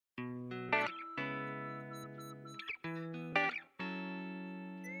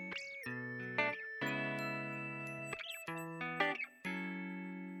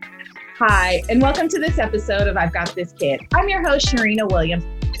Hi, and welcome to this episode of I've Got This Kid. I'm your host, Sharina Williams,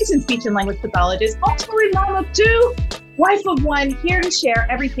 licensed speech and language pathologist, homeschooling mom of two, wife of one, here to share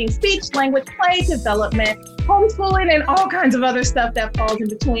everything speech, language, play, development, homeschooling, and all kinds of other stuff that falls in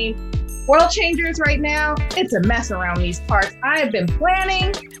between. World changers right now, it's a mess around these parts. I have been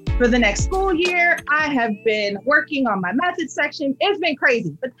planning for the next school year. I have been working on my methods section. It's been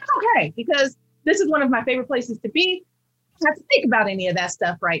crazy, but that's okay because this is one of my favorite places to be. I have to think about any of that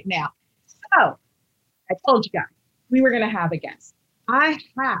stuff right now. So I told you guys we were going to have a guest. I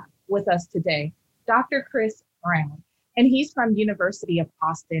have with us today Dr. Chris Brown, and he's from University of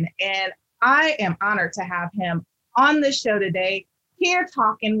Austin. And I am honored to have him on the show today, here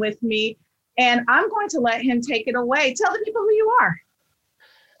talking with me. And I'm going to let him take it away. Tell the people who you are.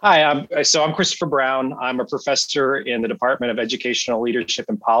 Hi, I'm Christopher Brown. I'm a professor in the Department of Educational Leadership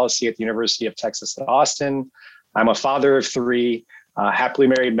and Policy at the University of Texas at Austin. I'm a father of three, happily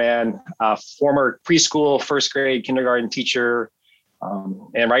married man, former preschool, first grade, kindergarten teacher.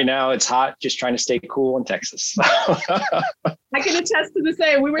 And right now it's hot, just trying to stay cool in Texas. I can attest to the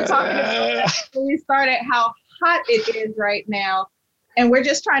same. We were talking about when we started how hot it is right now, and we're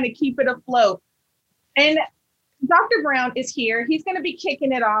just trying to keep it afloat. And Dr. Brown is here. He's going to be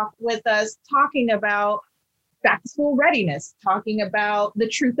kicking it off with us, talking about back to school readiness, talking about the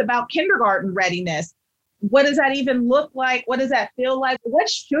truth about kindergarten readiness. What does that even look like? What does that feel like? What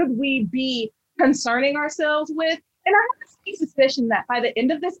should we be concerning ourselves with? And I have a suspicion that by the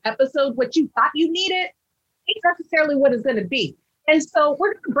end of this episode, what you thought you needed ain't necessarily what it's going to be. And so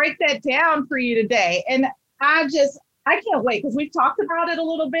we're going to break that down for you today. And I can't wait because we've talked about it a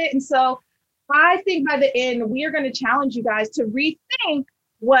little bit. And so I think by the end, we are going to challenge you guys to rethink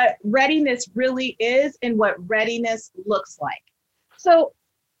what readiness really is and what readiness looks like. So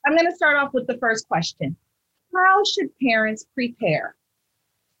I'm going to start off with the first question. How should parents prepare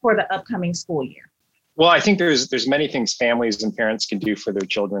for the upcoming school year? Well, I think there's many things families and parents can do for their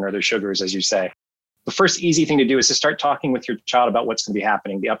children or their sugars, as you say. The first easy thing to do is to start talking with your child about what's going to be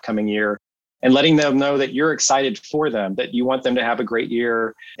happening the upcoming year and letting them know that you're excited for them, that you want them to have a great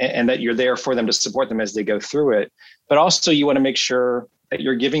year and that you're there for them to support them as they go through it. But also you want to make sure that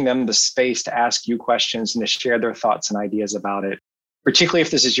you're giving them the space to ask you questions and to share their thoughts and ideas about it. Particularly if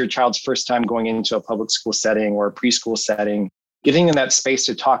this is your child's first time going into a public school setting or a preschool setting, giving them that space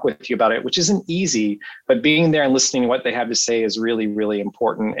to talk with you about it, which isn't easy, but being there and listening to what they have to say is really, really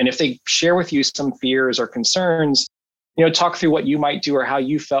important. And if they share with you some fears or concerns, talk through what you might do or how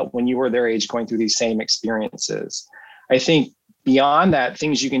you felt when you were their age going through these same experiences. I think beyond that,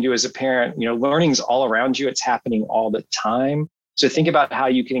 things you can do as a parent, learning's all around you. It's happening all the time. So think about how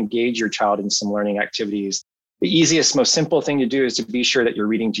you can engage your child in some learning activities. The easiest, most simple thing to do is to be sure that you're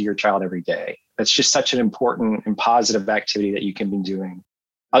reading to your child every day. That's just such an important and positive activity that you can be doing.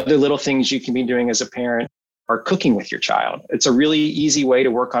 Other little things you can be doing as a parent are cooking with your child. It's a really easy way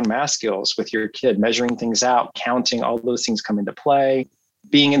to work on math skills with your kid, measuring things out, counting, all those things come into play.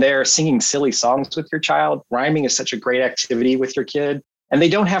 Being in there, singing silly songs with your child. Rhyming is such a great activity with your kid. And they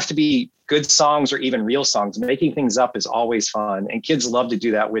don't have to be good songs or even real songs. Making things up is always fun. And kids love to do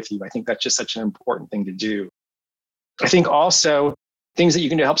that with you. I think that's just such an important thing to do. I think also things that you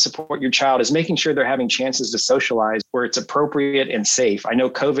can do to help support your child is making sure they're having chances to socialize where it's appropriate and safe. I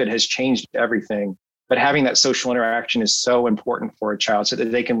know COVID has changed everything, but having that social interaction is so important for a child so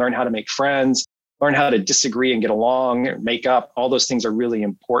that they can learn how to make friends, learn how to disagree and get along, make up. All those things are really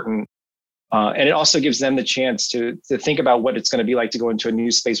important. And it also gives them the chance to think about what it's going to be like to go into a new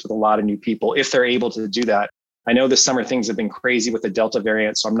space with a lot of new people, if they're able to do that. I know this summer things have been crazy with the Delta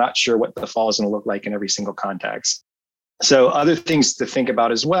variant, so I'm not sure what the fall is going to look like in every single context. So other things to think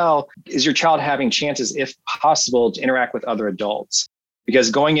about as well is your child having chances, if possible, to interact with other adults. Because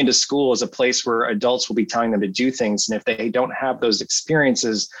going into school is a place where adults will be telling them to do things. And if they don't have those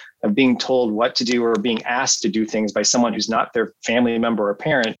experiences of being told what to do or being asked to do things by someone who's not their family member or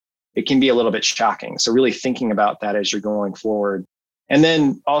parent, it can be a little bit shocking. So really thinking about that as you're going forward. And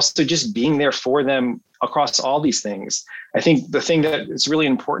then also just being there for them across all these things. I think the thing that is really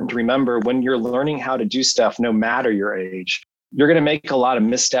important to remember when you're learning how to do stuff, no matter your age, you're going to make a lot of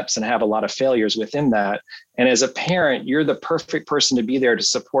missteps and have a lot of failures within that. And as a parent, you're the perfect person to be there to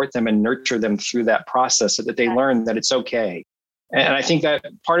support them and nurture them through that process so that they learn that it's okay. And I think that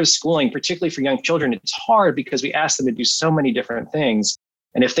part of schooling, particularly for young children, it's hard because we ask them to do so many different things.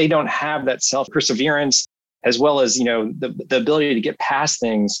 And if they don't have that self-perseverance, as well as the ability to get past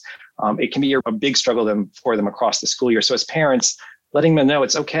things, it can be a big struggle for them across the school year. So as parents, letting them know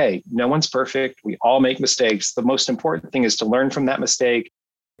it's okay. No one's perfect. We all make mistakes. The most important thing is to learn from that mistake.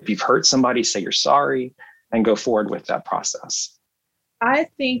 If you've hurt somebody, say you're sorry and go forward with that process. I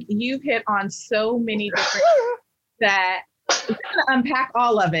think you've hit on so many different that we're going to unpack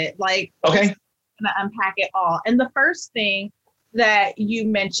all of it. Like, okay, going to unpack it all. And the first thing that you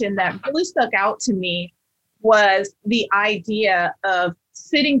mentioned that really stuck out to me was the idea of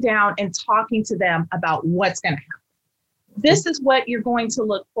sitting down and talking to them about what's going to happen. This is what you're going to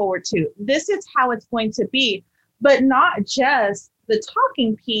look forward to. This is how it's going to be, but not just the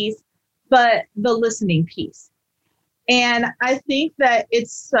talking piece, but the listening piece. And I think that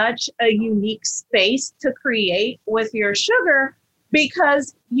it's such a unique space to create with your sugar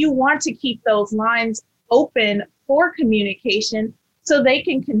because you want to keep those lines open for communication so they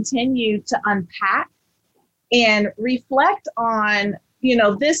can continue to unpack and reflect on,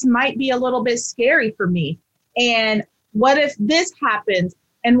 this might be a little bit scary for me. And what if this happens?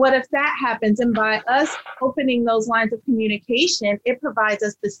 And what if that happens? And by us opening those lines of communication, it provides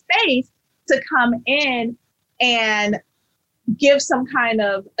us the space to come in and give some kind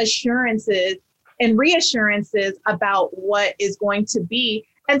of assurances and reassurances about what is going to be,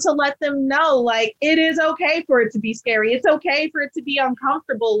 and to let them know, like, it is okay for it to be scary. It's okay for it to be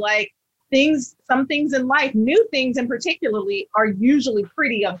uncomfortable. Like, some things in life, new things in particularly, are usually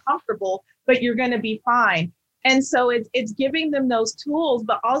pretty uncomfortable, but you're going to be fine. And so it's giving them those tools,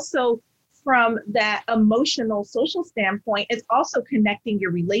 but also from that emotional, social standpoint, it's also connecting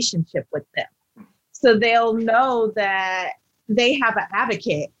your relationship with them. So they'll know that they have an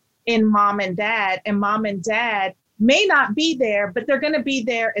advocate in mom and dad may not be there, but they're going to be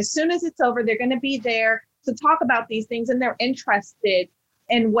there as soon as it's over. They're going to be there to talk about these things, and they're interested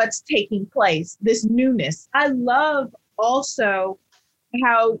in what's taking place, this newness. I love also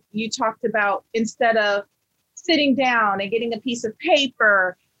how you talked about, instead of sitting down and getting a piece of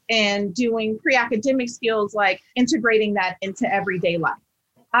paper and doing pre-academic skills, like integrating that into everyday life.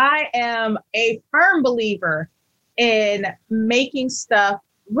 I am a firm believer in making stuff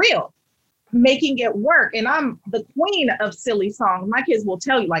real, making it work. And I'm the queen of silly songs. My kids will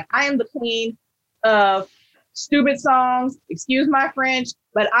tell you, like, I am the queen of stupid songs, excuse my French,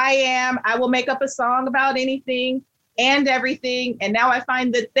 but I will make up a song about anything and everything. And now I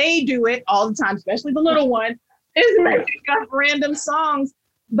find that they do it all the time, especially the little one, is making up random songs.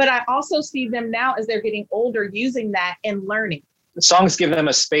 But I also see them now, as they're getting older, using that and learning. Songs give them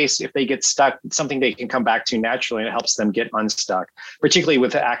a space. If they get stuck, it's something they can come back to naturally, and it helps them get unstuck, particularly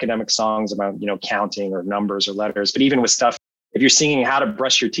with the academic songs about, counting or numbers or letters. But even with stuff, if you're singing how to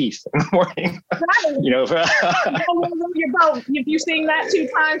brush your teeth in the morning, if you sing that 2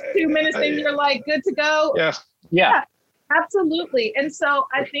 times, 2 minutes, then you're like good to go. Yeah. Absolutely. And so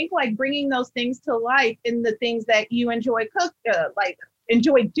I think, like, bringing those things to life in the things that you enjoy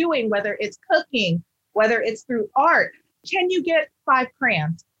enjoy doing, whether it's cooking, whether it's through art. Can you get 5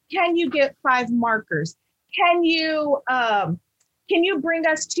 crayons? Can you get 5 markers? Can you bring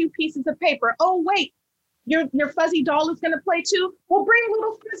us 2 pieces of paper? Oh, wait, your fuzzy doll is going to play too? Well, bring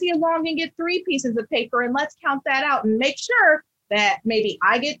little Fuzzy along and get 3 pieces of paper, and let's count that out and make sure that maybe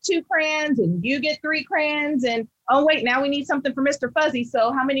I get 2 crayons and you get 3 crayons. And oh, wait, now we need something for Mr. Fuzzy.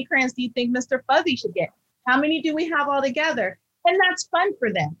 So how many crayons do you think Mr. Fuzzy should get? How many do we have all together? And that's fun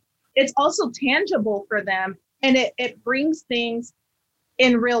for them. It's also tangible for them. And it brings things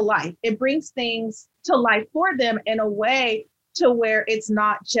in real life. It brings things to life for them in a way to where it's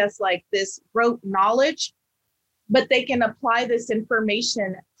not just like this rote knowledge, but they can apply this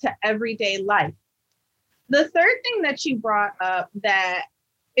information to everyday life. The third thing that you brought up, that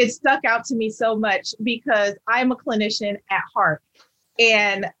it stuck out to me so much, because I'm a clinician at heart.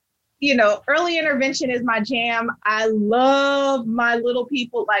 And early intervention is my jam. I love my little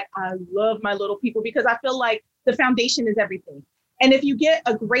people. Because I feel like the foundation is everything. And if you get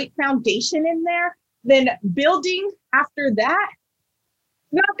a great foundation in there, then building after that,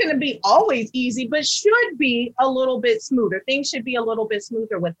 not going to be always easy, but should be a little bit smoother. Things should be a little bit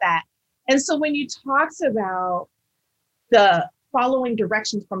smoother with that. And so when you talked about the following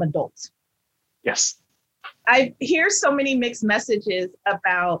directions from adults, yes, I hear so many mixed messages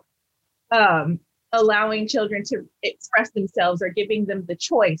about allowing children to express themselves or giving them the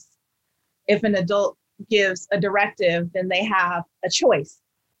choice. If an adult gives a directive, then they have a choice,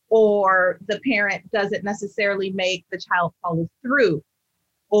 or the parent doesn't necessarily make the child follow through,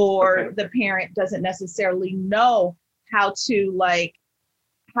 or the parent doesn't necessarily know how to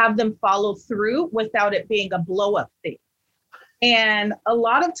have them follow through without it being a blow up thing. And a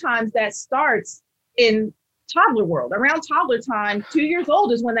lot of times that starts in toddler world. Around toddler time, 2 years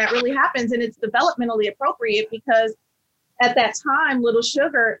old is when that really happens, and it's developmentally appropriate, because at that time, little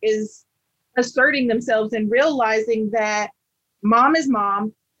sugar is asserting themselves and realizing that mom is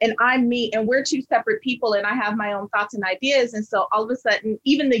mom and I'm me, and we're two separate people, and I have my own thoughts and ideas. And so all of a sudden,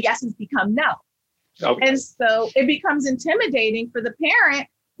 even the yeses become no. Okay. And so it becomes intimidating for the parent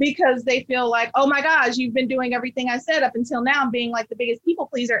because they feel like, oh my gosh, you've been doing everything I said up until now, being like the biggest people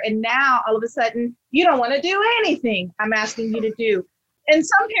pleaser. And now all of a sudden, you don't want to do anything I'm asking you to do. And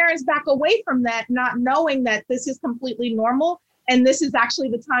some parents back away from that, not knowing that this is completely normal. And this is actually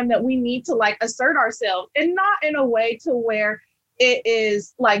the time that we need to like assert ourselves, and not in a way to where it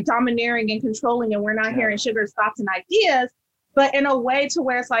is like domineering and controlling and we're not hearing Sugar's thoughts and ideas, but in a way to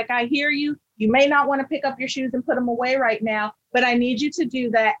where it's like, I hear you. You may not want to pick up your shoes and put them away right now, but I need you to do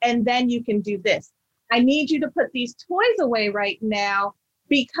that. And then you can do this. I need you to put these toys away right now,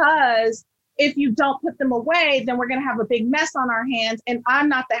 because if you don't put them away, then we're going to have a big mess on our hands. And I'm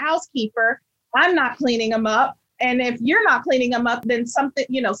not the housekeeper. I'm not cleaning them up. And if you're not cleaning them up, then something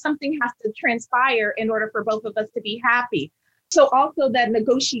has to transpire in order for both of us to be happy. So also that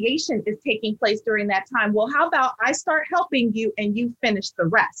negotiation is taking place during that time. Well, how about I start helping you and you finish the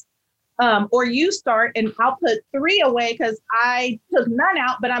rest? Or you start and I'll put 3 away because I took none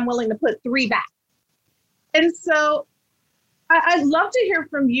out, but I'm willing to put 3 back. And so I'd love to hear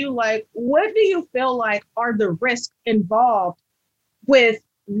from you, like, what do you feel like are the risks involved with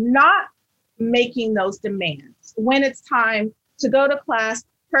not making those demands when it's time to go to class,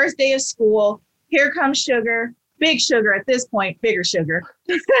 first day of school, here comes Sugar, big Sugar at this point, bigger Sugar,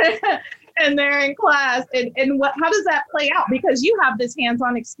 and they're in class. And how does that play out? Because you have this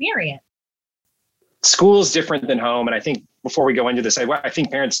hands-on experience. School is different than home. And I think before we go into this, I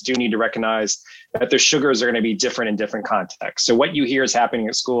think parents do need to recognize that their sugars are going to be different in different contexts. So what you hear is happening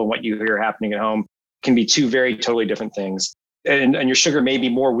at school and what you hear happening at home can be 2 very totally different things. And your sugar may be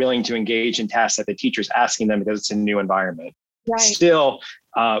more willing to engage in tasks that the teacher's asking them because it's a new environment. Right. Still,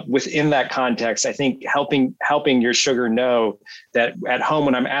 within that context, I think helping your sugar know that at home,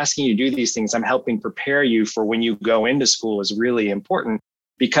 when I'm asking you to do these things, I'm helping prepare you for when you go into school is really important,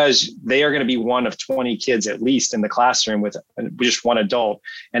 because they are going to be one of 20 kids at least in the classroom with just one adult.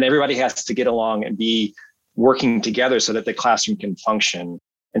 And everybody has to get along and be working together so that the classroom can function.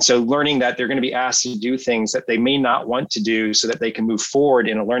 And so learning that they're going to be asked to do things that they may not want to do so that they can move forward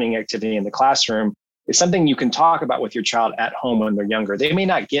in a learning activity in the classroom is something you can talk about with your child at home when they're younger. They may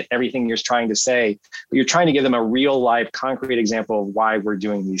not get everything you're trying to say, but you're trying to give them a real life, concrete example of why we're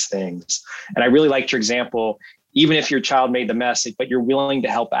doing these things. And I really liked your example. Even if your child made the mess, but you're willing to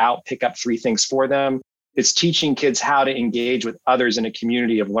help out, pick up 3 things for them. It's teaching kids how to engage with others in a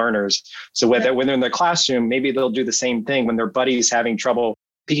community of learners. So when they're in their classroom, maybe they'll do the same thing when their buddy's having trouble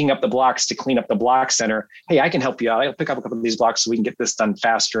picking up the blocks to clean up the block center. Hey, I can help you out. I'll pick up a couple of these blocks so we can get this done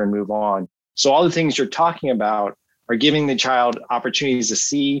faster and move on. So all the things you're talking about are giving the child opportunities to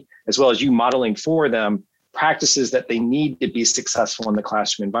see, as well as you modeling for them, practices that they need to be successful in the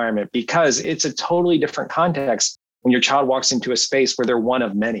classroom environment, because it's a totally different context when your child walks into a space where they're one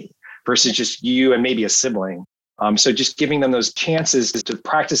of many versus just you and maybe a sibling. So just giving them those chances to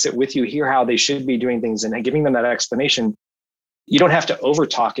practice it with you, hear how they should be doing things, and giving them that explanation. You don't have to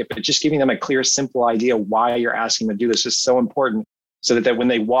overtalk it, but just giving them a clear, simple idea why you're asking them to do this is so important, so that when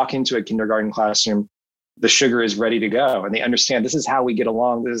they walk into a kindergarten classroom, the sugar is ready to go and they understand this is how we get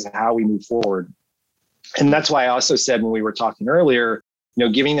along, this is how we move forward. And that's why I also said when we were talking earlier,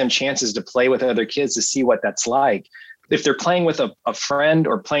 giving them chances to play with other kids to see what that's like. If they're playing with a friend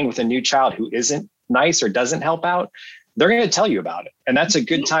or playing with a new child who isn't nice or doesn't help out, they're going to tell you about it. And that's a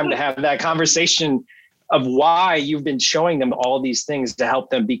good time to have that conversation of why you've been showing them all these things to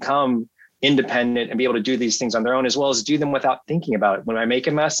help them become independent and be able to do these things on their own, as well as do them without thinking about it. When I make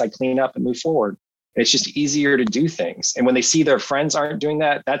a mess, I clean up and move forward. It's just easier to do things. And when they see their friends aren't doing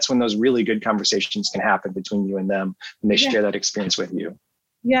that, that's when those really good conversations can happen between you and them when they share that experience with you.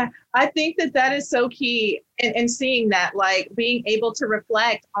 Yeah, I think that is so key in seeing that, like being able to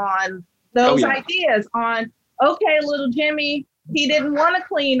reflect on those ideas on, okay, little Jimmy, he didn't want to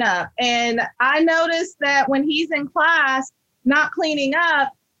clean up. And I noticed that when he's in class, not cleaning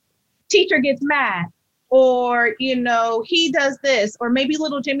up, teacher gets mad. Or, he does this, or maybe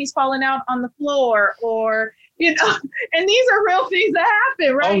little Jimmy's falling out on the floor, or, and these are real things that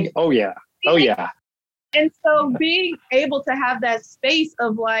happen, right? Oh yeah. And so being able to have that space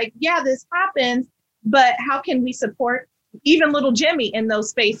of like, yeah, this happens, but how can we support even little Jimmy in those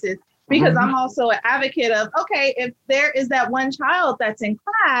spaces? Because I'm also an advocate of, okay, if there is that one child that's in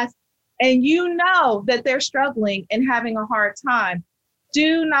class and that they're struggling and having a hard time,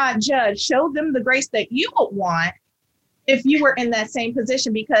 do not judge. Show them the grace that you would want if you were in that same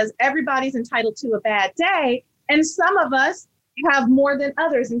position, because everybody's entitled to a bad day. And some of us have more than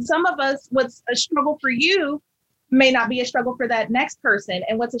others. And some of us, what's a struggle for you may not be a struggle for that next person.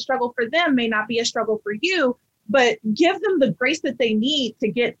 And what's a struggle for them may not be a struggle for you, but give them the grace that they need to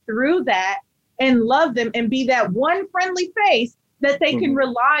get through that and love them and be that one friendly face that they can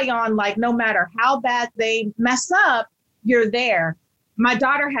rely on. Like, no matter how bad they mess up, you're there. My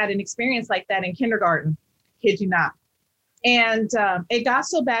daughter had an experience like that in kindergarten, kid you not. And it got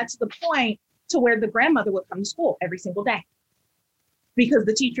so bad to the point to where the grandmother would come to school every single day because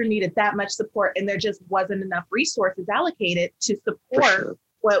the teacher needed that much support and there just wasn't enough resources allocated to support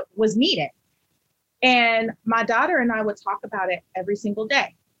what was needed. And my daughter and I would talk about it every single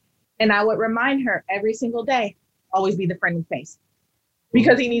day. And I would remind her every single day, always be the friendly face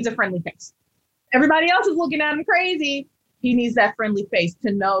because he needs a friendly face. Everybody else is looking at him crazy. He needs that friendly face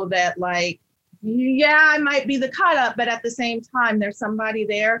to know that, like, yeah, I might be the cut up, but at the same time, there's somebody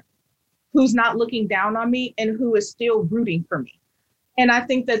there who's not looking down on me and who is still rooting for me. And I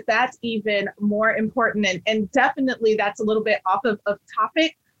think that that's even more important. And definitely that's a little bit off of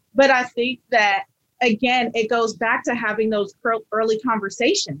topic, but I think that, again, it goes back to having those early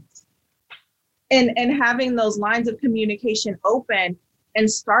conversations and having those lines of communication open and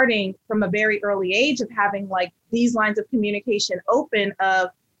starting from a very early age of having like these lines of communication open of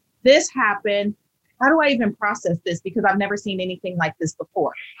this happened. How do I even process this? Because I've never seen anything like this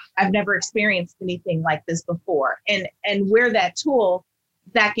before. I've never experienced anything like this before. And we're that tool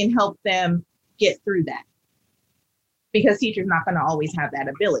that can help them get through that. Because teachers not going to always have that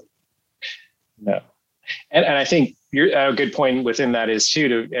ability. No. And I think a good point within that is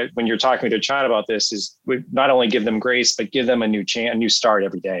too, when you're talking with your child about this, is not only give them grace, but give them a new chance, a new start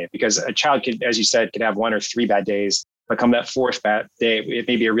every day. Because a child could, as you said, could have 1 or 3 bad days. But come that 4th bad day, it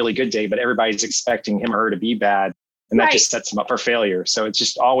may be a really good day, but everybody's expecting him or her to be bad. And that just sets them up for failure. So it's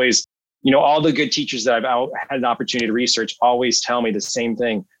just always, all the good teachers that I've had an opportunity to research always tell me the same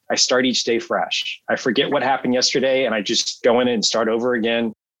thing. I start each day fresh. I forget what happened yesterday and I just go in and start over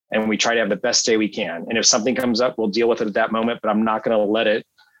again. And we try to have the best day we can. And if something comes up, we'll deal with it at that moment, but I'm not going to let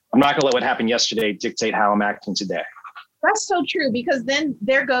what happened yesterday dictate how I'm acting today. That's so true, because then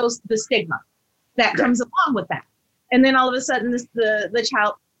there goes the stigma that comes along with that. And then all of a sudden the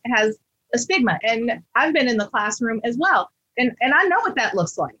child has a stigma. And I've been in the classroom as well. And I know what that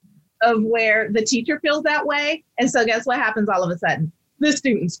looks like, of where the teacher feels that way. And so guess what happens all of a sudden? The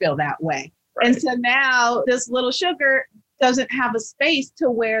students feel that way. Right. And so now this little sugar doesn't have a space to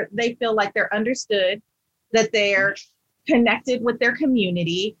where they feel like they're understood, that they're connected with their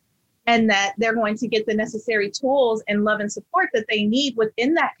community, and that they're going to get the necessary tools and love and support that they need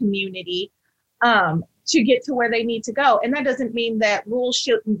within that community to get to where they need to go. And that doesn't mean that rules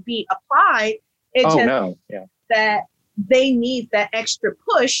shouldn't be applied. That they need that extra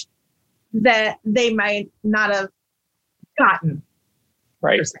push that they might not have gotten.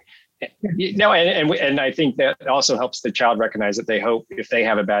 Right. And I think that also helps the child recognize that they hope if they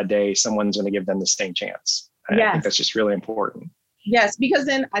have a bad day, someone's going to give them the same chance. And I think that's just really important. Yes, because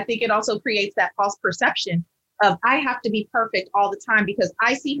then I think it also creates that false perception of I have to be perfect all the time, because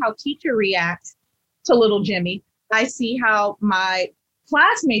I see how teacher reacts to little Jimmy. I see how my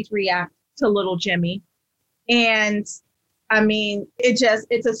classmates react to little Jimmy. And I mean, it's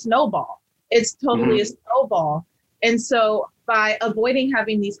a snowball. It's totally a snowball. And so by avoiding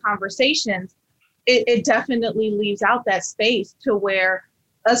having these conversations, it definitely leaves out that space to where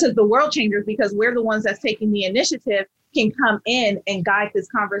us as the world changers, because we're the ones that's taking the initiative, can come in and guide this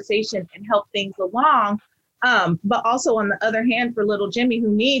conversation and help things along. But also on the other hand, for little Jimmy, who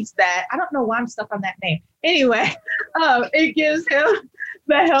needs that, I don't know why I'm stuck on that name. Anyway, it gives him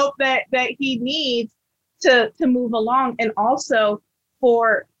the help that he needs to move along. And also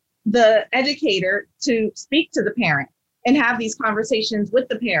for the educator to speak to the parent and have these conversations with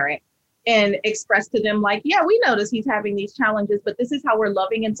the parent and express to them like, yeah, we notice he's having these challenges, but this is how we're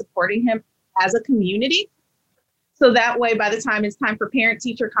loving and supporting him as a community. So that way, by the time it's time for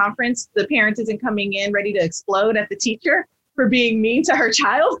parent-teacher conference, the parent isn't coming in ready to explode at the teacher for being mean to her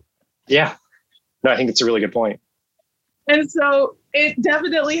child. Yeah, no, I think it's a really good point. And so it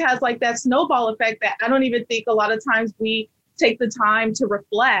definitely has like that snowball effect that I don't even think a lot of times we take the time to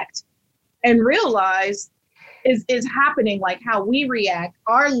reflect and realize is happening. Like how we react,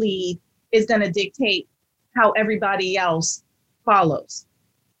 our lead is going to dictate how everybody else follows.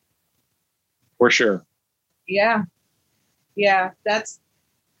 For sure. Yeah. That's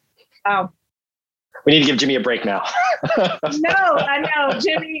we need to give Jimmy a break now. No, I know,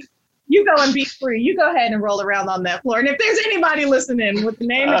 Jimmy, you go and be free. You go ahead and roll around on that floor. And if there's anybody listening with the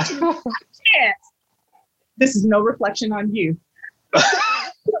name of chance, this is no reflection on you.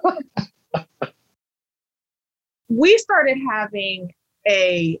 We started having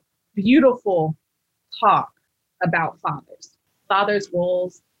a beautiful talk about fathers'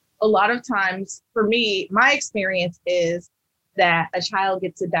 roles. A lot of times for me, my experience is that a child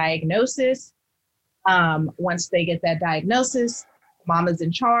gets a diagnosis. Once they get that diagnosis, mom is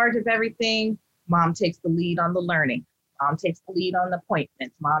in charge of everything. Mom takes the lead on the learning. Mom takes the lead on the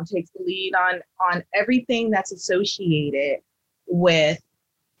appointments. Mom takes the lead on everything that's associated with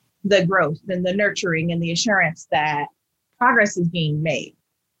the growth and the nurturing and the assurance that progress is being made.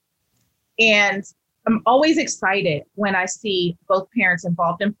 And I'm always excited when I see both parents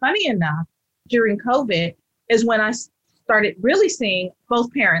involved. And funny enough, during COVID is when I started really seeing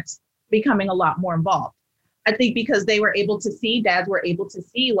both parents becoming a lot more involved. I think because dads were able to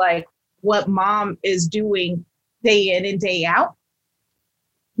see like what mom is doing day in and day out.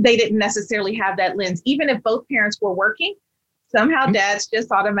 They didn't necessarily have that lens. Even if both parents were working, somehow dads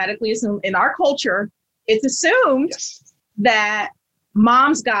just automatically assume, in our culture, it's assumed that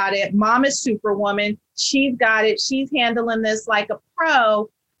mom's got it. Mom is superwoman. She's got it. She's handling this like a pro,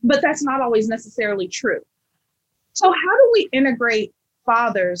 but that's not always necessarily true. So how do we integrate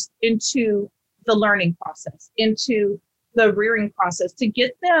fathers into the learning process, into the rearing process, to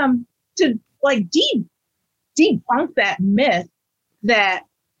get them to like debunk that myth that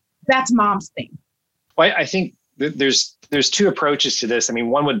that's mom's thing? Well, I think there's two approaches to this. I mean,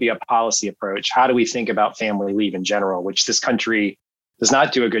 one would be a policy approach. How do we think about family leave in general, which this country does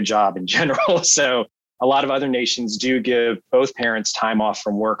not do a good job in general. So a lot of other nations do give both parents time off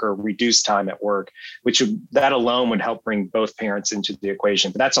from work or reduced time at work, that alone would help bring both parents into the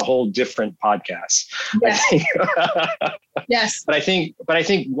equation. But that's a whole different podcast. Yes. Yes. But I think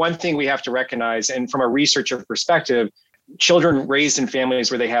one thing we have to recognize, and from a researcher perspective, children raised in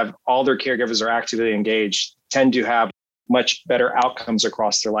families where they have all their caregivers are actively engaged tend to have much better outcomes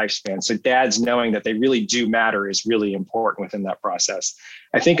across their lifespan. So dads knowing that they really do matter is really important within that process.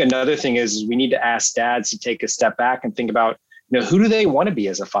 I think another thing is we need to ask dads to take a step back and think about, who do they want to be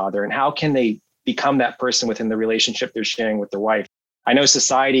as a father and how can they become that person within the relationship they're sharing with their wife. I know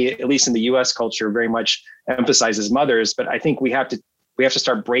society, at least in the US culture, very much emphasizes mothers, but I think we have to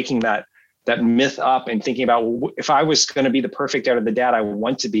start breaking that myth up and thinking about, if I was going to be the perfect dad or the dad I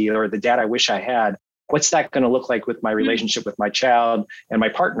want to be, or the dad I wish I had, what's that going to look like with my relationship with my child and my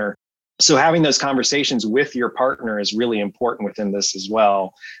partner? So having those conversations with your partner is really important within this as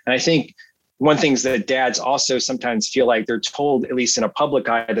well. And I think one thing is that dads also sometimes feel like they're told, at least in a public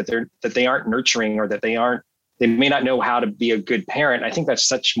eye, that they aren't nurturing or that they may not know how to be a good parent. I think that's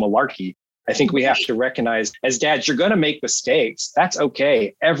such malarkey. I think we have to recognize as dads, you're going to make mistakes. That's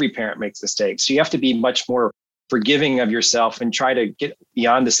okay. Every parent makes mistakes. So you have to be much more forgiving of yourself and try to get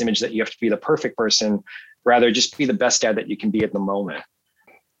beyond this image that you have to be the perfect person, rather just be the best dad that you can be at the moment.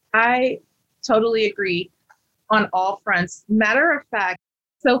 I totally agree on all fronts. Matter of fact,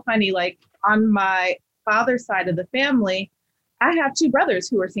 so funny, like on my father's side of the family, I have two brothers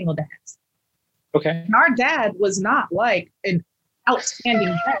who are single dads. Okay. And our dad was not like an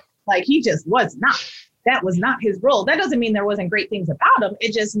outstanding dad. Like he just was not. That was not his role. That doesn't mean there wasn't great things about him.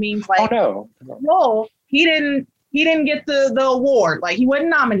 It just means like, role, he didn't get the award. Like he wasn't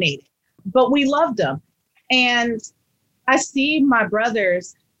nominated, but we loved him. And I see my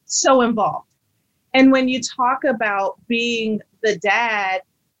brothers so involved. And when you talk about being the dad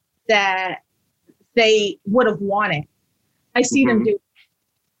that they would have wanted, I see them do.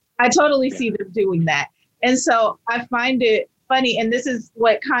 I totally see them doing that. And so I find it funny. And this is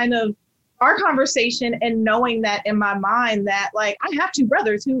what kind of our conversation, and knowing that in my mind that like I have two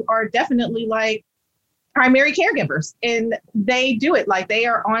brothers who are definitely like primary caregivers, and they do it. Like they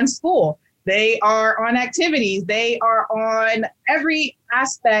are on school, they are on activities, they are on every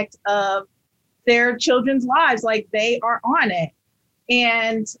aspect of their children's lives. Like they are on it.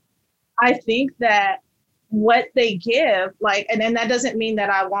 And I think that what they give, like, and then that doesn't mean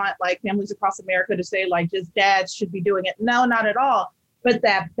that I want like families across America to say like just dads should be doing it. No, not at all. But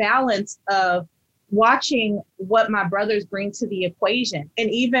that balance of watching what my brothers bring to the equation, and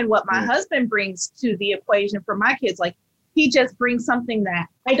even what my husband brings to the equation for my kids. Like he just brings something that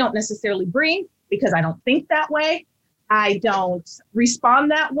I don't necessarily bring because I don't think that way. I don't respond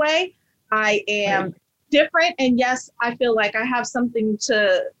that way. I am different. And yes, I feel like I have something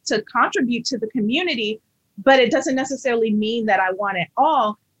to contribute to the community, but it doesn't necessarily mean that I want it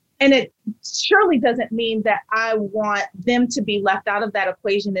all. And it surely doesn't mean that I want them to be left out of that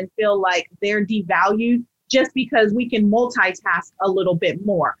equation and feel like they're devalued just because we can multitask a little bit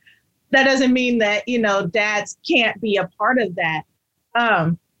more. That doesn't mean that, dads can't be a part of that.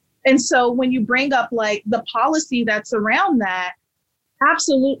 And so when you bring up like the policy that's around that,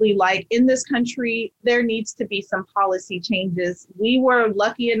 absolutely, like in this country, there needs to be some policy changes. We were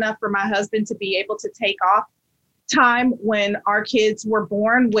lucky enough for my husband to be able to take off time when our kids were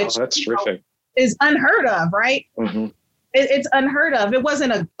born, which that's terrific. Is unheard of, right? Mm-hmm. It's unheard of. It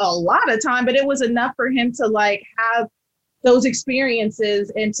wasn't a lot of time, but it was enough for him to like have those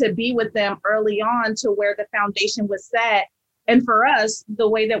experiences and to be with them early on to where the foundation was set. And for us, the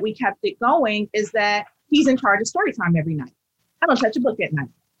way that we kept it going is that he's in charge of story time every night. I don't touch a book at night.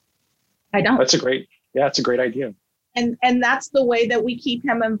 I don't. That's a great idea. And that's the way that we keep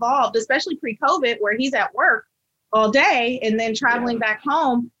him involved, especially pre-COVID, where he's at work all day and then traveling back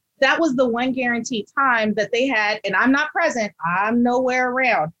home. That was the one guaranteed time that they had. And I'm not present. I'm nowhere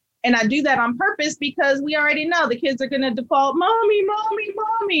around. And I do that on purpose because we already know the kids are going to default, mommy, mommy,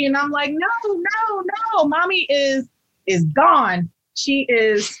 mommy. And I'm like, no, mommy is gone. She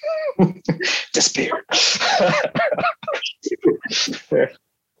is disappeared.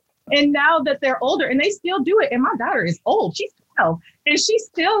 And now that they're older and they still do it. And my daughter is old. She's 12. And she's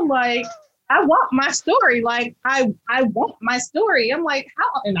still like, I want my story. Like, I want my story. I'm like,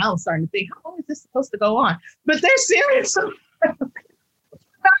 how? And I was starting to think, how long is this supposed to go on? But they're serious.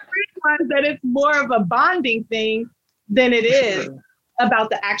 I realize that it's more of a bonding thing than it is about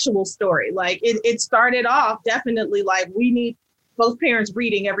the actual story. Like it started off definitely like we need both parents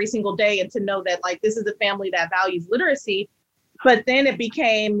reading every single day and to know that like this is a family that values literacy. But then it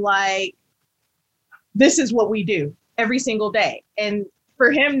became like, this is what we do every single day. And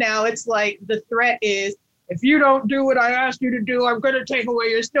for him now, it's like the threat is, if you don't do what I asked you to do, I'm going to take away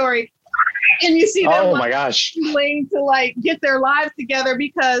your story. And you see them oh my gosh, willing to like get their lives together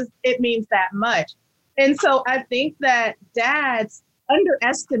because it means that much. And so I think that dads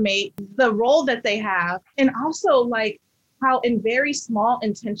underestimate the role that they have, and also like how in very small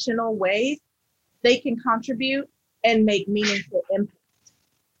intentional ways they can contribute and make meaningful impact.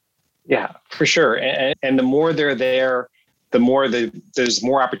 Yeah, for sure. And the more they're there, the more there's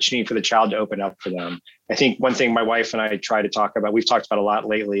more opportunity for the child to open up for them. I think one thing my wife and I try to talk about, we've talked about a lot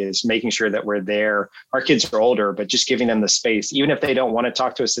lately, is making sure that we're there. Our kids are older, but just giving them the space, even if they don't want to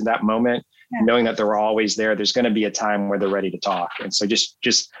talk to us in that moment, knowing that they're always there, there's going to be a time where they're ready to talk. And so just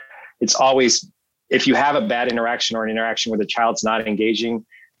it's always, if you have a bad interaction or an interaction where the child's not engaging,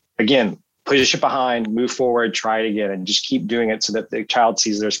 again, push it behind, move forward, try it again, and just keep doing it so that the child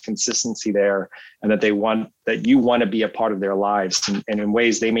sees there's consistency there and that you want to be a part of their lives and in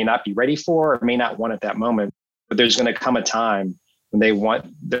ways they may not be ready for or may not want at that moment. But there's going to come a time when they're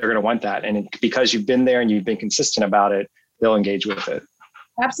going to want that. And because you've been there and you've been consistent about it, they'll engage with it.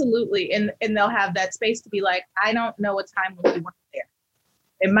 Absolutely. And they'll have that space to be like, I don't know a time when you weren't there.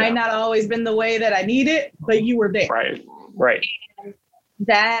 It might not always been the way that I need it, but you were there. Right. And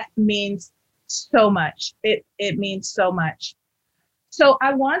that means so much. It means so much. So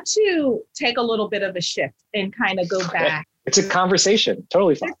I want to take a little bit of a shift and kind of go back. It's a conversation.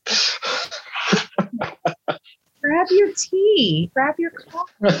 Totally fine. Grab your tea, grab your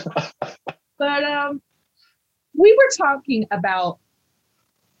coffee. But we were talking about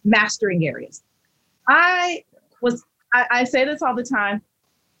mastering areas. I say this all the time.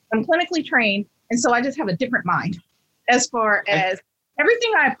 I'm clinically trained, and so I just have a different mind as far as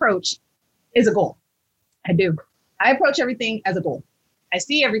everything I approach is a goal. I do. I approach everything as a goal. I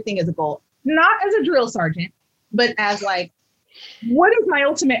see everything as a goal, not as a drill sergeant, but as like, what is my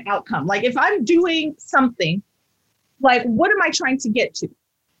ultimate outcome? Like if I'm doing something, like what am I trying to get to?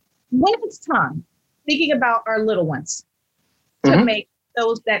 When it's time, thinking about our little ones to make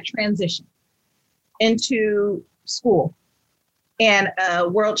that transition into school. And a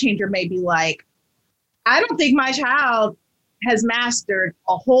world changer may be like, I don't think my child has mastered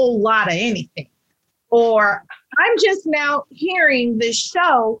a whole lot of anything. Or I'm just now hearing this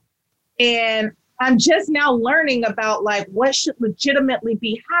show and I'm just now learning about like what should legitimately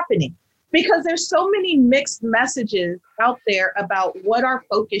be happening, because there's so many mixed messages out there about what our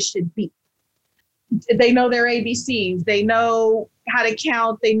focus should be. They know their ABCs, they know how to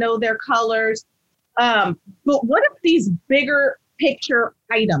count, they know their colors. But what if these bigger picture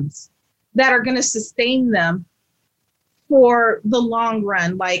items that are going to sustain them for the long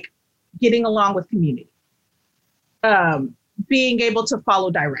run, like getting along with community, being able to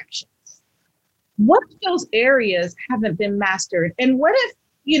follow directions? What if those areas haven't been mastered? And what if,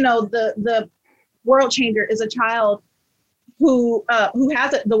 the world changer is a child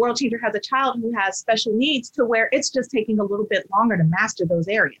the world changer has a child who has special needs, to where it's just taking a little bit longer to master those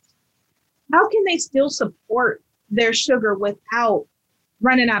areas? How can they still support their sugar without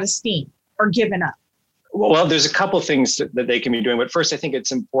running out of steam or giving up? Well, there's a couple of things that they can be doing. But first, I think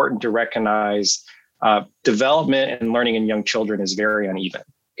it's important to recognize development and learning in young children is very uneven.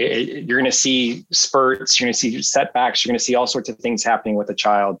 You're going to see spurts, you're going to see setbacks, you're going to see all sorts of things happening with a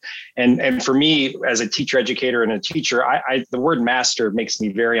child. And for me, as a teacher educator and a teacher, the word master makes me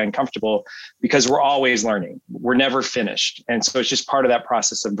very uncomfortable because we're always learning. We're never finished. And so it's just part of that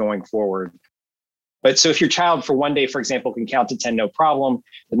process of going forward. But so if your child for one day, for example, can count to 10, no problem.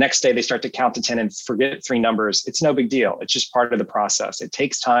 The next day they start to count to 10 and forget 3 numbers. It's no big deal. It's just part of the process. It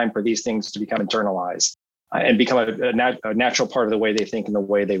takes time for these things to become internalized and become a natural part of the way they think and the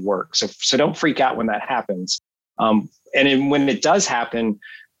way they work. So don't freak out when that happens. When it does happen,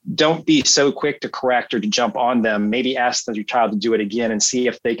 don't be so quick to correct or to jump on them. Maybe ask your child to do it again and see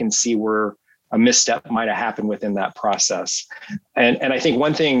if they can see where a misstep might have happened within that process. And I think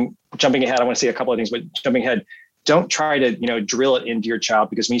one thing, jumping ahead, I want to say a couple of things, but jumping ahead, don't try to, drill it into your child,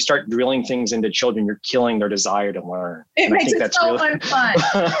 because when you start drilling things into children, you're killing their desire to learn. It makes it so unfun.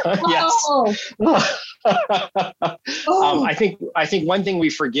 Yes. I think one thing we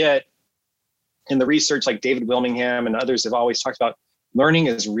forget in the research, like David Wilmingham and others have always talked about, learning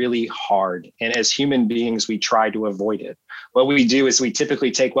is really hard. And as human beings, we try to avoid it. What we do is we typically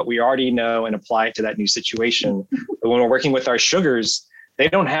take what we already know and apply it to that new situation. But when we're working with our sugars, they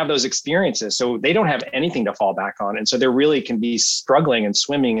don't have those experiences. So they don't have anything to fall back on. And so they really can be struggling and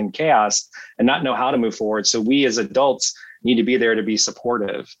swimming in chaos and not know how to move forward. So we as adults need to be there to be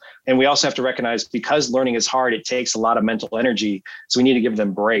supportive. And we also have to recognize, because learning is hard, it takes a lot of mental energy. So we need to give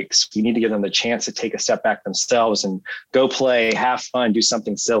them breaks. We need to give them the chance to take a step back themselves and go play, have fun, do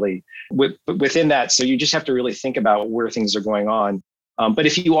something silly. Within that, so you just have to really think about where things are going on. But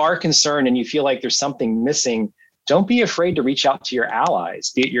if you are concerned and you feel like there's something missing, don't be afraid to reach out to your allies,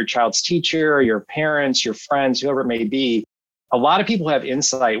 be it your child's teacher, your parents, your friends, whoever it may be. A lot of people have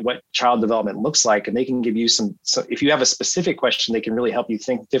insight what child development looks like, and they can give you so if you have a specific question, they can really help you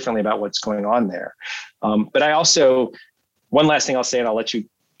think differently about what's going on there. But I also, one last thing I'll say, and I'll let you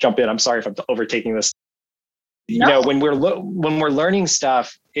jump in. I'm sorry if I'm overtaking this. No. When we're learning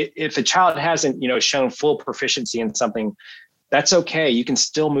stuff, if a child hasn't, shown full proficiency in something, that's okay. You can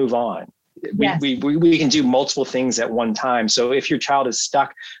still move on. Yes. We can do multiple things at one time. So if your child is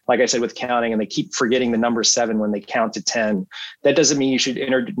stuck, like I said, with counting, and they keep forgetting the number 7 when they count to 10, that doesn't mean you should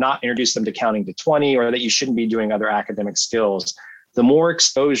not introduce them to counting to 20, or that you shouldn't be doing other academic skills. The more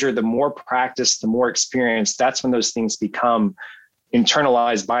exposure, the more practice, the more experience, that's when those things become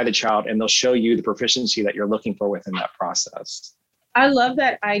internalized by the child, and they'll show you the proficiency that you're looking for within that process. I love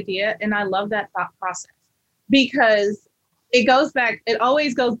that idea, and I love that thought process, because it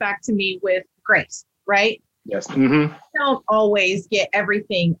always goes back to me with grace, right? Yes. Mm-hmm. We don't always get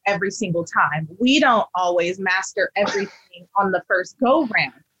everything every single time. We don't always master everything on the first go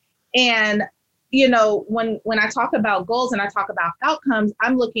round. And, when I talk about goals and I talk about outcomes,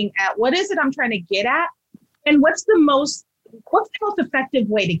 I'm looking at what is it I'm trying to get at, and what's the most effective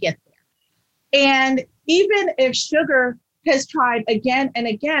way to get there. And even if sugar has tried again and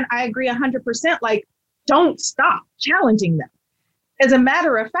again, I agree 100%, like, don't stop challenging them. As a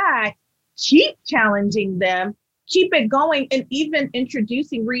matter of fact, keep challenging them, keep it going, and even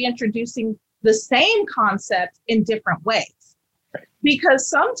reintroducing the same concept in different ways. Because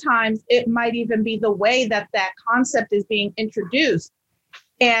sometimes it might even be the way that concept is being introduced.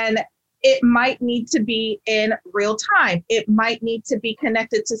 And it might need to be in real time. It might need to be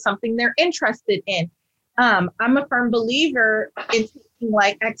connected to something they're interested in. I'm a firm believer in taking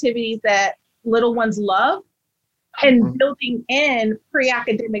activities that little ones love and building in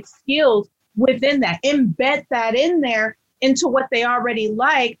pre-academic skills within that, embed that in there into what they already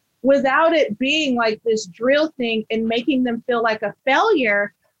like, without it being like this drill thing and making them feel like a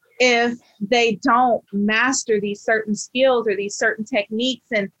failure if they don't master these certain skills or these certain techniques,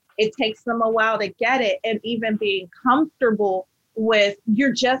 and it takes them a while to get it. And even being comfortable with,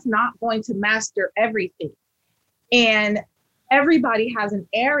 you're just not going to master everything. And everybody has an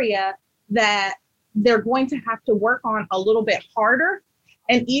area that they're going to have to work on a little bit harder.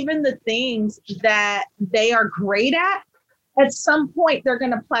 And even the things that they are great at some point they're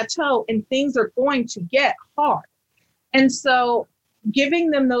going to plateau and things are going to get hard. And so giving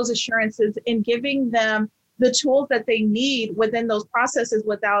them those assurances and giving them the tools that they need within those processes,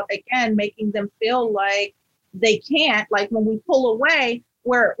 without, again, making them feel like they can't, like when we pull away,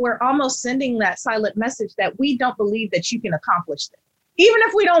 we're almost sending that silent message that we don't believe that you can accomplish this. Even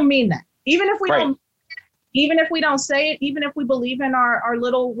if we don't mean that, even if we don't say it, even if we believe in our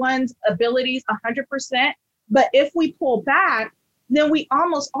little ones' abilities 100%, but if we pull back, then we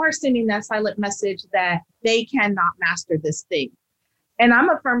almost are sending that silent message that they cannot master this thing. And I'm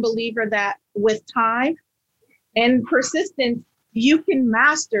a firm believer that with time and persistence, you can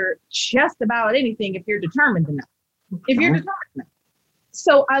master just about anything if you're determined enough. If you're determined enough.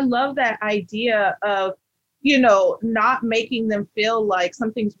 So I love that idea of, not making them feel like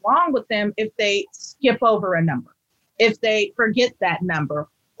something's wrong with them if they skip over a number, if they forget that number,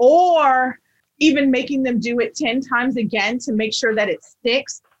 or even making them do it 10 times again to make sure that it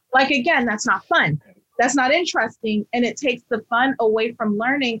sticks. Like, again, that's not fun. That's not interesting. And it takes the fun away from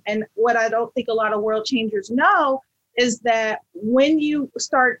learning. And what I don't think a lot of world changers know is that when you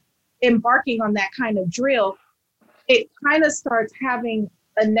start embarking on that kind of drill, it kind of starts having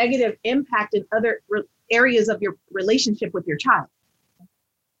a negative impact in other areas of your relationship with your child.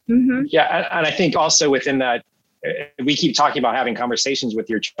 Mm-hmm. Yeah. And I think also within that, we keep talking about having conversations with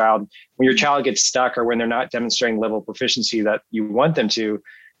your child. When your child gets stuck or when they're not demonstrating the level of proficiency that you want them to,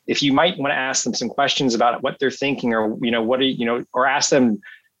 if you might want to ask them some questions about what they're thinking, or, or ask them,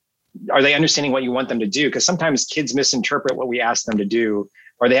 are they understanding what you want them to do? Because sometimes kids misinterpret what we ask them to do,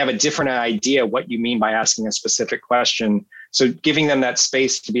 or they have a different idea what you mean by asking a specific question. So giving them that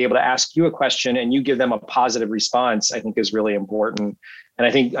space to be able to ask you a question and you give them a positive response, I think is really important. And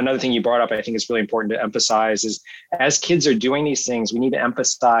I think another thing you brought up, I think is really important to emphasize is as kids are doing these things, we need to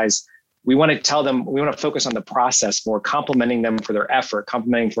emphasize, we want to tell them, we want to focus on the process more, complimenting them for their effort,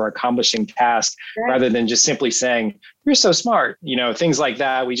 complimenting for accomplishing tasks, rather than just simply saying, you're so smart, things like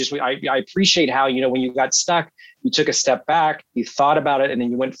that. I appreciate how, when you got stuck, you took a step back, you thought about it, and then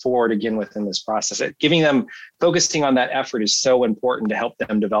you went forward again within this process. Giving them, focusing on that effort is so important to help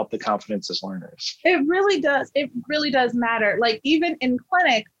them develop the confidence as learners. It really does. It really does matter. Like, even in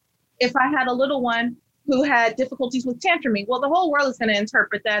clinic, if I had a little one who had difficulties with tantruming, well, the whole world is going to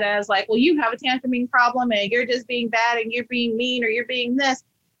interpret that as like, well, you have a tantruming problem and you're just being bad and you're being mean or you're being this.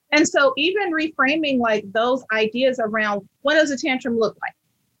 And so even reframing like those ideas around what does a tantrum look like,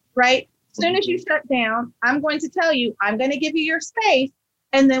 right? As soon as you shut down, I'm going to tell you, I'm going to give you your space.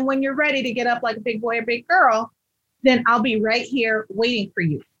 And then when you're ready to get up like a big boy or big girl, then I'll be right here waiting for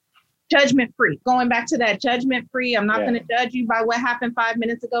you. Judgment free. Going back to that judgment free. I'm not going to judge you by what happened 5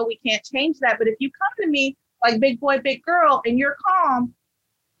 minutes ago. We can't change that. But if you come to me like big boy, big girl, and you're calm,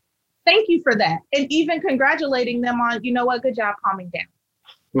 thank you for that. And even congratulating them on, you know what, good job calming down.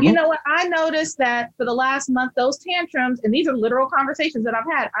 Mm-hmm. You know what, I noticed that for the last month, those tantrums, and these are literal conversations that I've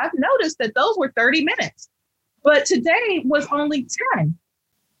had, I've noticed that those were 30 minutes, but today was only 10.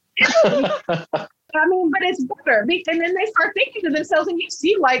 I mean, but it's better. And then they start thinking to themselves, and you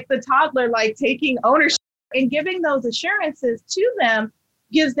see like the toddler, like taking ownership and giving those assurances to them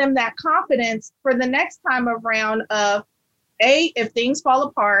gives them that confidence for the next time around of, if things fall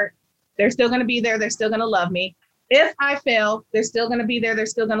apart, they're still going to be there. They're still going to love me. If I fail, they're still going to be there. They're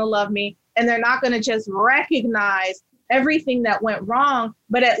still going to love me. And they're not going to just recognize everything that went wrong,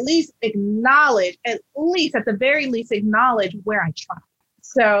 but at least acknowledge, at the very least, acknowledge where I tried.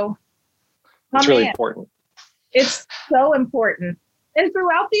 So it's really important. It's so important. And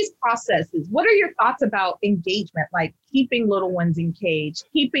throughout these processes, what are your thoughts about engagement, like keeping little ones engaged,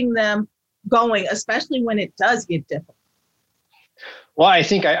 keeping them going, especially when it does get difficult? Well, I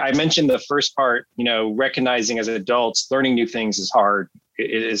think I mentioned the first part, recognizing as adults, learning new things is hard.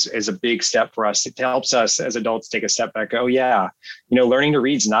 It is a big step for us. It helps us as adults take a step back. Oh yeah, learning to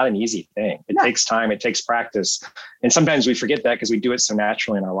read is not an easy thing. It takes time, it takes practice. And sometimes we forget that because we do it so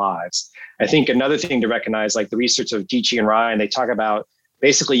naturally in our lives. I think another thing to recognize, like the research of Dici and Ryan, they talk about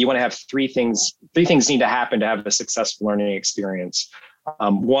basically you want to have three things need to happen to have a successful learning experience.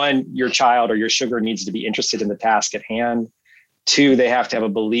 One, your child or your sugar needs to be interested in the task at hand. 2, they have to have a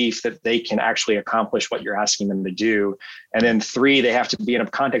belief that they can actually accomplish what you're asking them to do. And then 3, they have to be in a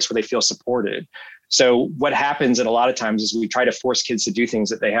context where they feel supported. So what happens a lot of times is we try to force kids to do things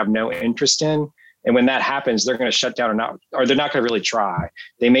that they have no interest in. And when that happens, they're going to shut down or they're not going to really try.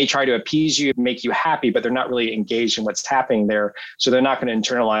 They may try to appease you, make you happy, but they're not really engaged in what's happening there. So they're not going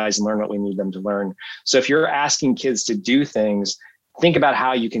to internalize and learn what we need them to learn. So if you're asking kids to do things, think about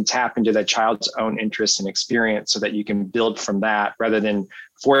how you can tap into that child's own interest and experience so that you can build from that rather than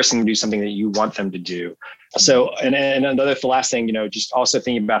forcing them to do something that you want them to do. So, and the last thing, just also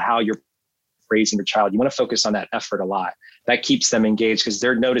thinking about how you're praising your child. You want to focus on that effort a lot. That keeps them engaged because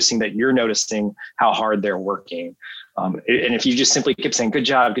they're noticing that you're noticing how hard they're working. And if you just simply keep saying, good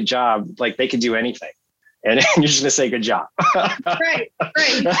job, like they could do anything. And you're just going to say, good job. Right.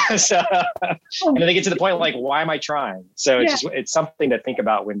 So, and then they get to the point like, why am I trying? So it's something to think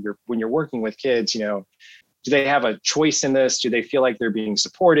about when you're working with kids, do they have a choice in this? Do they feel like they're being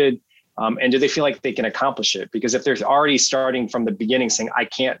supported? And do they feel like they can accomplish it? Because if they're already starting from the beginning saying, I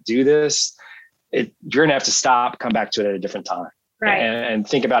can't do this, you're going to have to stop, come back to it at a different time. Right. And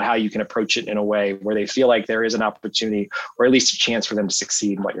think about how you can approach it in a way where they feel like there is an opportunity or at least a chance for them to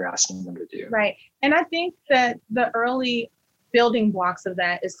succeed in what you're asking them to do. Right. And I think that the early building blocks of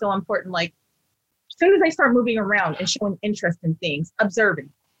that is so important. Like, as soon as they start moving around and showing interest in things, observing,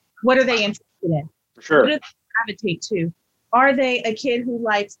 what are they interested in? For sure. What do they gravitate to? Are they a kid who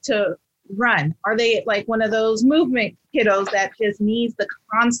likes to run? Are they like one of those movement kiddos that just needs the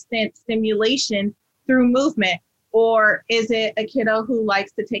constant stimulation through movement? Or is it a kiddo who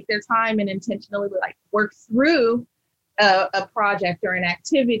likes to take their time and intentionally like work through a project or an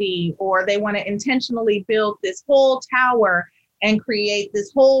activity, or they want to intentionally build this whole tower and create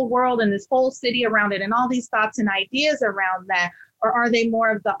this whole world and this whole city around it and all these thoughts and ideas around that? Or are they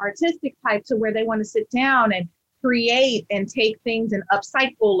more of the artistic type to where they want to sit down and create and take things and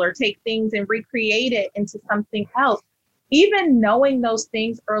upcycle or take things and recreate it into something else? Even knowing those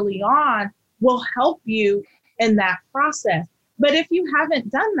things early on will help you in that process. But if you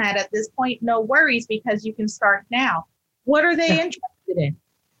haven't done that at this point, no worries, because you can start now. What are they interested in?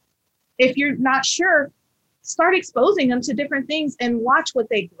 If you're not sure, start exposing them to different things and watch what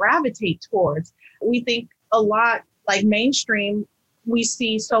they gravitate towards. We think a lot, like mainstream, we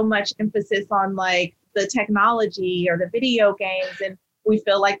see so much emphasis on like the technology or the video games, and we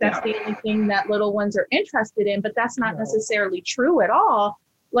feel like that's the only thing that little ones are interested in, but that's not necessarily true at all.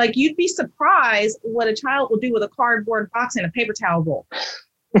 Like, you'd be surprised what a child will do with a cardboard box and a paper towel roll.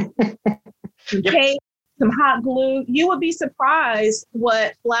 Some tape, some hot glue. You would be surprised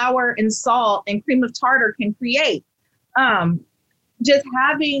what flour and salt and cream of tartar can create. Just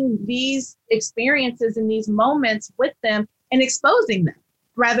having these experiences and these moments with them and exposing them,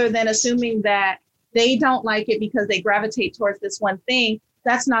 rather than assuming that they don't like it because they gravitate towards this one thing.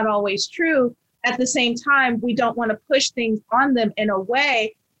 That's not always true. At the same time, we don't want to push things on them in a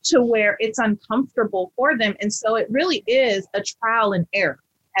way to where it's uncomfortable for them. And so it really is a trial and error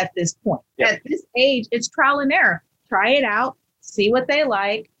at this point. Yep. At this age, it's trial and error. Try it out, see what they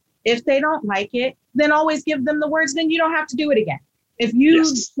like. If they don't like it, then always give them the words, then you don't have to do it again. If you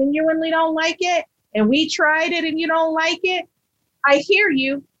genuinely don't like it and we tried it and you don't like it, I hear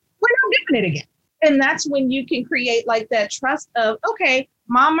you, we're not doing it again. And that's when you can create like that trust of, okay,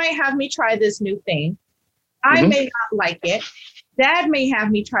 mom might have me try this new thing. I may not like it. Dad may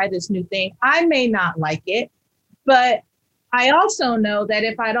have me try this new thing. I may not like it, but I also know that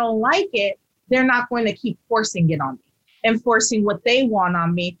if I don't like it, they're not going to keep forcing it on me and forcing what they want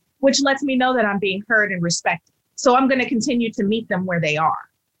on me, which lets me know that I'm being heard and respected. So I'm going to continue to meet them where they are.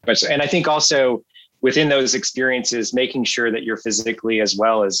 And I think also within those experiences, making sure that you're physically as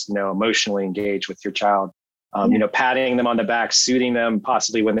well as, emotionally engaged with your child. Patting them on the back, soothing them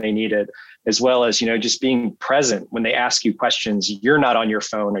possibly when they need it, as well as, just being present when they ask you questions. You're not on your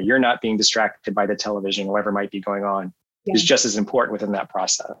phone or you're not being distracted by the television, whatever might be going on, is just as important within that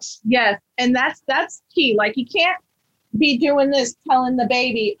process. Yes. And that's key. Like, you can't be doing this, telling the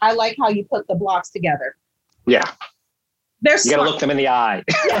baby, I like how you put the blocks together. Yeah. You got to look them in the eye.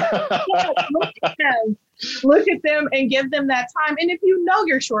 Look at them and give them that time. And if you know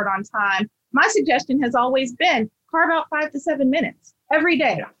you're short on time, my suggestion has always been carve out 5 to 7 minutes every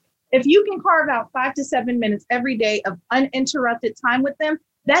day. Yeah. If you can carve out 5 to 7 minutes every day of uninterrupted time with them,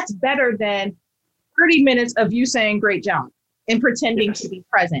 that's better than 30 minutes of you saying great job and pretending to be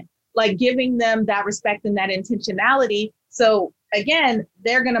present, like giving them that respect and that intentionality. So again,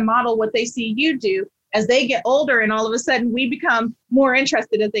 they're going to model what they see you do as they get older, and all of a sudden we become more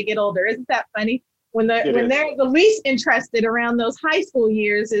interested as they get older. Isn't that funny? When they're the least interested around those high school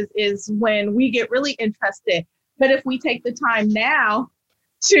years is when we get really interested. But if we take the time now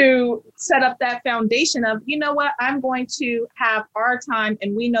to set up that foundation of, you know what, I'm going to have our time,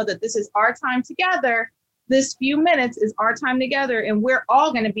 and we know that this is our time together. This few minutes is our time together, and we're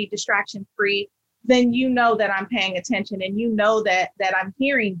all going to be distraction free. Then you know that I'm paying attention, and you know that I'm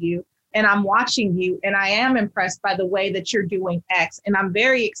hearing you. And I'm watching you, and I am impressed by the way that you're doing X. And I'm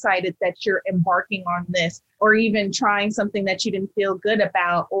very excited that you're embarking on this, or even trying something that you didn't feel good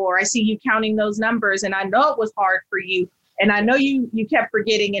about. Or I see you counting those numbers, and I know it was hard for you. And I know you kept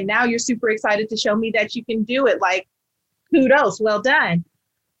forgetting, and now you're super excited to show me that you can do it. Like, kudos, well done.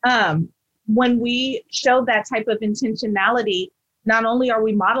 When we show that type of intentionality, not only are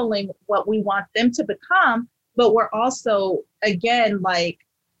we modeling what we want them to become, but we're also, again, like,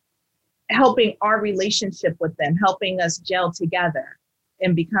 helping our relationship with them, helping us gel together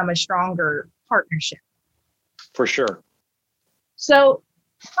and become a stronger partnership. For sure. So,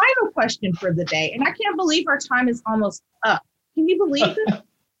 final question for the day, and I can't believe our time is almost up. Can you believe it?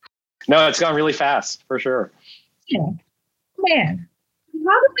 No, it's gone really fast, for sure. Yeah. Man,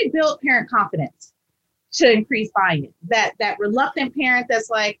 how do we build parent confidence to increase buy-in? That reluctant parent that's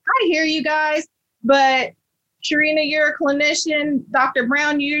like, I hear you guys, but Sharina, you're a clinician. Dr.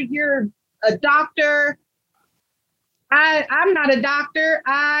 Brown, you're a doctor. I'm not a doctor.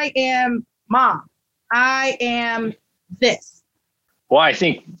 I am mom. I am this. Well, I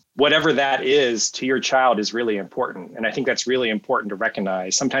think whatever that is to your child is really important. And I think that's really important to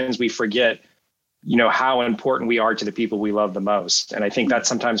recognize. Sometimes we forget, how important we are to the people we love the most. And I think that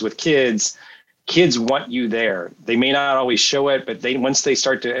sometimes with kids want you there. They may not always show it, but once they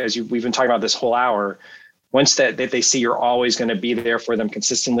start to, we've been talking about this whole hour, once that they see you're always going to be there for them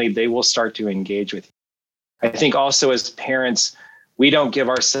consistently, they will start to engage with you. I think also as parents, we don't give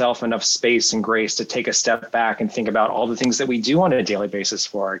ourselves enough space and grace to take a step back and think about all the things that we do on a daily basis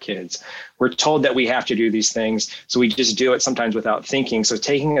for our kids. We're told that we have to do these things, so we just do it sometimes without thinking. So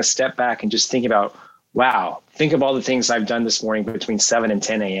taking a step back and just thinking about, wow, think of all the things I've done this morning between 7 and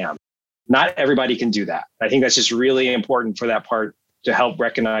 10 a.m. Not everybody can do that. I think that's just really important for that part to help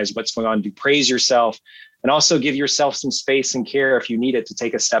recognize what's going on, to praise yourself, and also give yourself some space and care if you need it to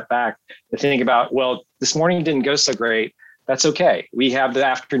take a step back to think about, well, this morning didn't go so great. That's okay. We have the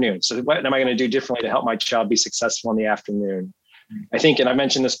afternoon. So what am I going to do differently to help my child be successful in the afternoon? I think, and I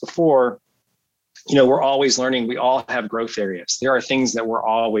mentioned this before, we're always learning. We all have growth areas. There are things that we're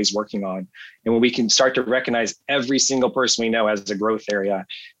always working on. And when we can start to recognize every single person we know as a growth area,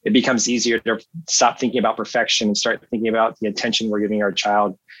 it becomes easier to stop thinking about perfection and start thinking about the attention we're giving our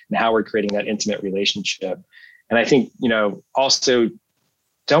child and how we're creating that intimate relationship. And I think, also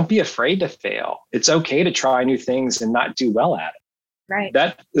don't be afraid to fail. It's okay to try new things and not do well at it. Right.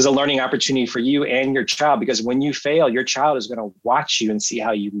 That is a learning opportunity for you and your child, because when you fail, your child is going to watch you and see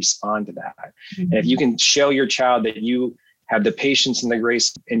how you respond to that. Mm-hmm. And if you can show your child that you have the patience and the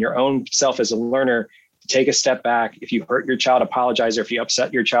grace in your own self as a learner to take a step back, if you hurt your child, apologize, or if you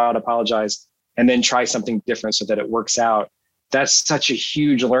upset your child, apologize, and then try something different so that it works out. That's such a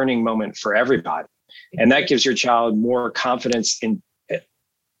huge learning moment for everybody. And that gives your child more confidence in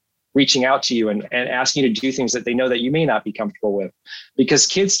reaching out to you and asking you to do things that they know that you may not be comfortable with, because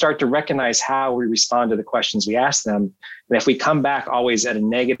kids start to recognize how we respond to the questions we ask them. And if we come back always at a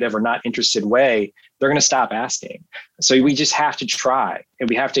negative or not interested way, they're going to stop asking. So we just have to try, and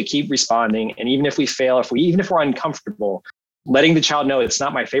we have to keep responding. And even if we fail, even if we're uncomfortable, letting the child know it's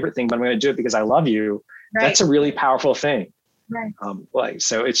not my favorite thing, but I'm going to do it because I love you. Right. That's a really powerful thing. Right.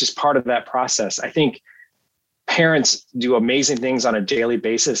 So it's just part of that process. I think parents do amazing things on a daily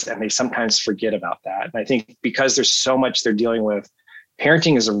basis, and they sometimes forget about that. And I think because there's so much they're dealing with,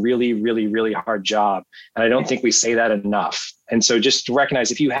 parenting is a really, really, really hard job. And I don't think we say that enough. And so just to recognize,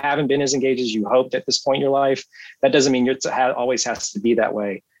 if you haven't been as engaged as you hoped at this point in your life, that doesn't mean it always has to be that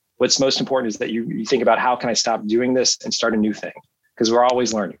way. What's most important is that you think about, how can I stop doing this and start a new thing? Because we're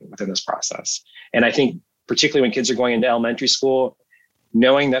always learning within this process. And I think particularly when kids are going into elementary school,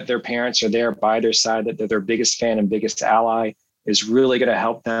 knowing that their parents are there by their side, that they're their biggest fan and biggest ally, is really going to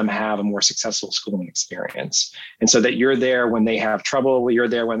help them have a more successful schooling experience. And so that you're there when they have trouble, you're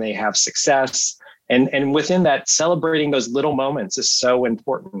there when they have success. And within that, celebrating those little moments is so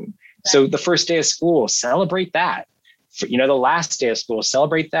important. Right. So the first day of school, celebrate that. The last day of school,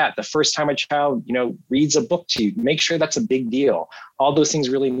 celebrate that. The first time a child, reads a book to you, make sure that's a big deal. All those things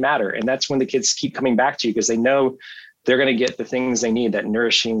really matter. And that's when the kids keep coming back to you, because they know they're going to get the things they need, that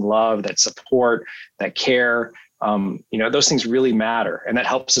nourishing love, that support, that care. Those things really matter. And that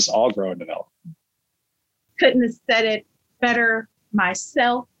helps us all grow and develop. Couldn't have said it better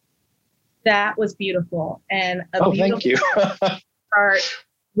myself. That was beautiful. And thank you. start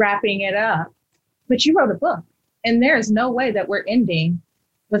wrapping it up. But you wrote a book, and there is no way that we're ending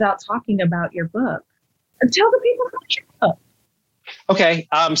without talking about your book. And tell the people about your book. Okay.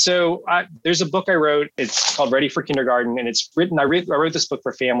 So there's a book I wrote. It's called Ready for Kindergarten. And it's written, I wrote this book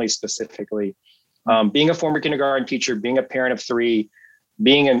for families specifically. Being a former kindergarten teacher, being a parent of 3,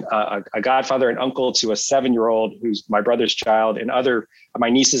 being a godfather and uncle to a 7-year-old who's my brother's child, and other my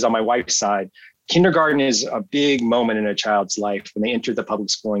nieces on my wife's side. Kindergarten is a big moment in a child's life when they enter the public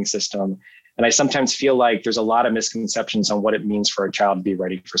schooling system. And I sometimes feel like there's a lot of misconceptions on what it means for a child to be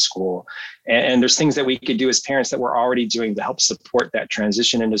ready for school. And there's things that we could do as parents that we're already doing to help support that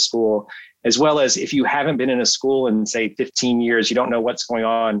transition into school, as well as if you haven't been in a school in, say, 15 years, you don't know what's going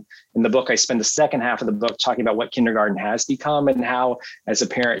on. In the book, I spend the second half of the book talking about what kindergarten has become and how, as a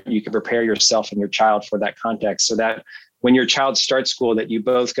parent, you can prepare yourself and your child for that context, so that when your child starts school, that you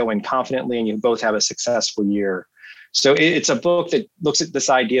both go in confidently and you both have a successful year. So it's a book that looks at this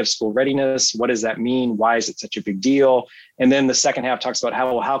idea of school readiness. What does that mean? Why is it such a big deal? And then the second half talks about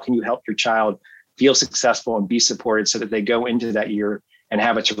how can you help your child feel successful and be supported so that they go into that year and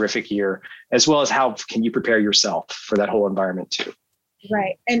have a terrific year, as well as how can you prepare yourself for that whole environment too.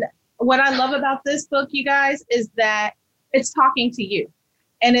 Right. And what I love about this book, you guys, is that it's talking to you.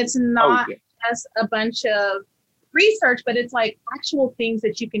 And it's not just a bunch of research, but it's like actual things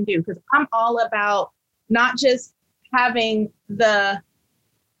that you can do. Because I'm all about not just having the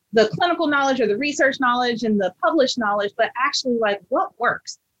clinical knowledge or the research knowledge and the published knowledge, but actually like what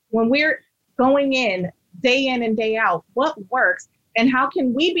works when we're going in and day out, what works and how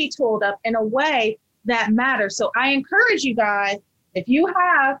can we be tooled up in a way that matters. So I encourage you guys, if you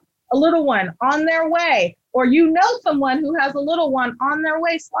have a little one on their way, or you know someone who has a little one on their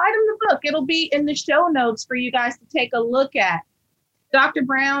way, slide them the book. It'll be in the show notes for you guys to take a look at. Dr.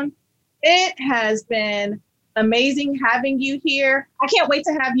 Brown, it has been amazing having you here. I can't wait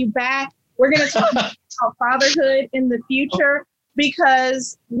to have you back. We're going to talk about fatherhood in the future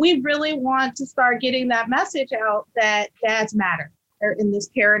because we really want to start getting that message out that dads matter in this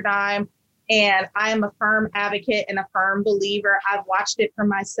paradigm. And I am a firm advocate and a firm believer. I've watched it for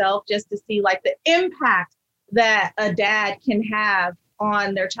myself just to see like the impact that a dad can have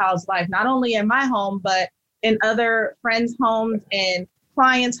on their child's life, not only in my home, but in other friends' homes and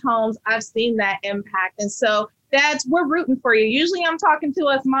clients' homes. I've seen that impact. And so dads, we're rooting for you. Usually I'm talking to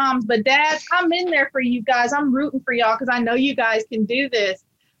us moms, but dads, I'm in there for you guys. I'm rooting for y'all because I know you guys can do this.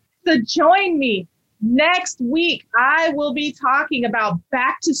 So join me next week. I will be talking about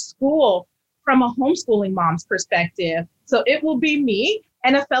back to school from a homeschooling mom's perspective. So it will be me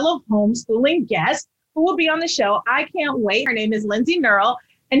and a fellow homeschooling guest who will be on the show. I can't wait. Her name is Lindsay Nurl,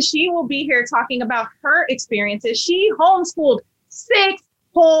 and she will be here talking about her experiences. She homeschooled 6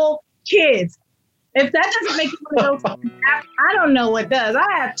 whole kids. If that doesn't make you want to go take a nap, I don't know what does. I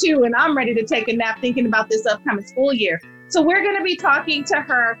have 2, and I'm ready to take a nap thinking about this upcoming school year. So we're going to be talking to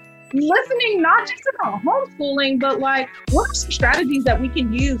her, listening not just about homeschooling, but like what are some strategies that we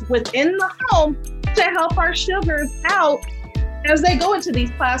can use within the home to help our sugars out as they go into these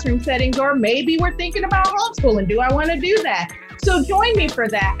classroom settings, or maybe we're thinking about homeschooling. Do I want to do that? So join me for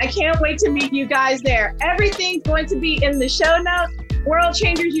that. I can't wait to meet you guys there. Everything's going to be in the show notes. World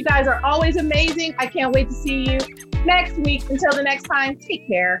changers, you guys are always amazing. I can't wait to see you next week. Until the next time, take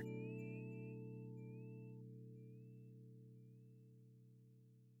care.